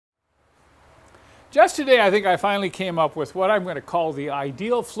Just today, I think I finally came up with what I'm going to call the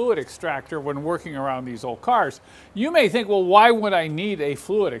ideal fluid extractor when working around these old cars. You may think, well, why would I need a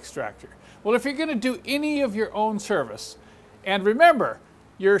fluid extractor? Well, if you're going to do any of your own service, and remember,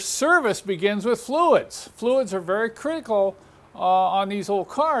 your service begins with fluids. Fluids are very critical on these old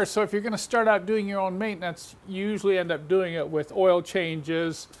cars, so if you're going to start out doing your own maintenance, you usually end up doing it with oil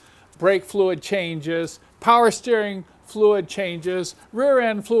changes, brake fluid changes, power steering fluid changes, rear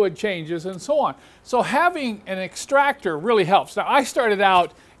end fluid changes, and so on. So having an extractor really helps. Now, I started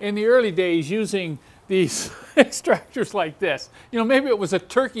out in the early days using these extractors like this. You know, maybe it was a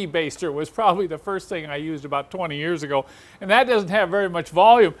turkey baster was probably the first thing I used about 20 years ago, and that doesn't have very much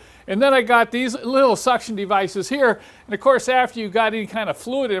volume. And then I got these little suction devices here, and of course after you got any kind of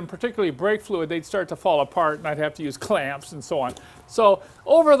fluid in, particularly brake fluid, they'd start to fall apart and I'd have to use clamps and so on. So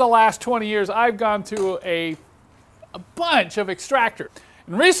over the last 20 years, I've gone through a bunch of extractors.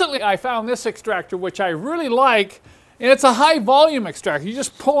 And recently I found this extractor which I really like, and it's a high volume extractor. You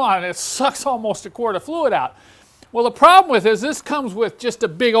just pull on it, it sucks almost a quart of fluid out. Well, the problem with it is this comes with just a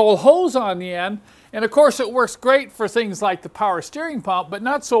big old hose on the end, and of course it works great for things like the power steering pump, but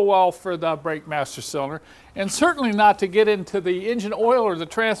not so well for the brake master cylinder, and certainly not to get into the engine oil or the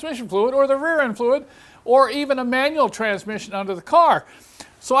transmission fluid or the rear end fluid or even a manual transmission under the car.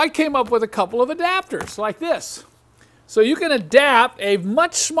 So I came up with a couple of adapters like this. So you can adapt a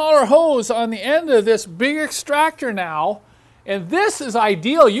much smaller hose on the end of this big extractor now, and this is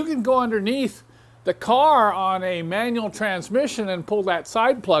ideal. You can go underneath the car on a manual transmission and pull that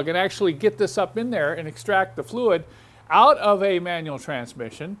side plug and actually get this up in there and extract the fluid out of a manual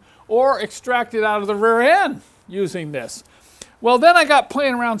transmission or extract it out of the rear end using this. Well, then I got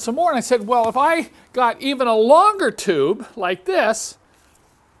playing around some more and I said, well, if I got even a longer tube like this,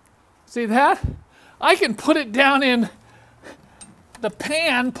 see that? I can put it down in the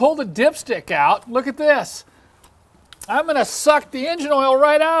pan, pull the dipstick out. Look at this. I'm going to suck the engine oil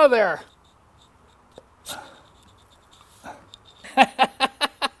right out of there.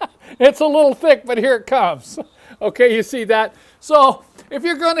 It's a little thick, but here it comes. Okay, you see that? So if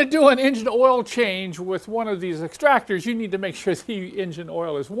you're going to do an engine oil change with one of these extractors, you need to make sure the engine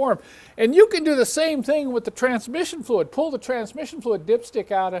oil is warm. And you can do the same thing with the transmission fluid. Pull the transmission fluid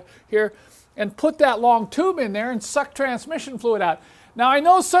dipstick out of here and put that long tube in there and suck transmission fluid out. Now, I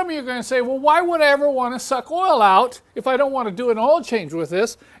know some of you are going to say, well, why would I ever want to suck oil out if I don't want to do an oil change with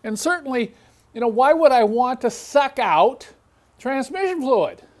this? And certainly, you know, why would I want to suck out transmission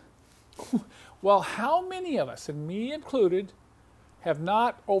fluid? Well, how many of us, and me included, have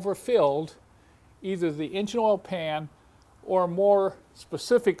not overfilled either the engine oil pan or more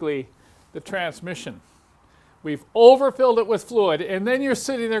specifically the transmission? We've overfilled it with fluid, and then you're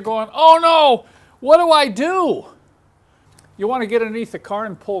sitting there going, oh no, what do I do? You want to get underneath the car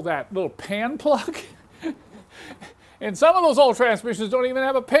and pull that little pan plug? And some of those old transmissions don't even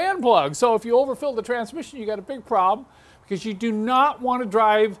have a pan plug. So if you overfill the transmission, you got a big problem because you do not want to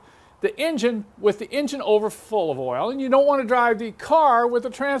drive the engine with the engine overfull of oil, and you don't want to drive the car with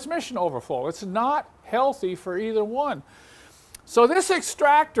the transmission overfull. It's not healthy for either one. So this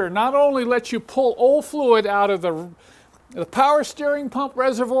extractor not only lets you pull old fluid out of the power steering pump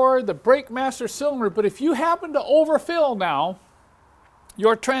reservoir, the brake master cylinder, but if you happen to overfill now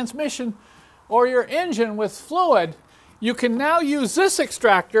your transmission or your engine with fluid, you can now use this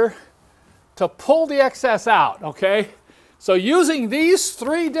extractor to pull the excess out, okay? So using these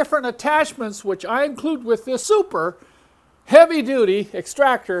three different attachments, which I include with this super heavy-duty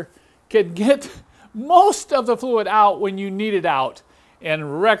extractor, can get most of the fluid out when you need it out in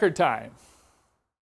record time.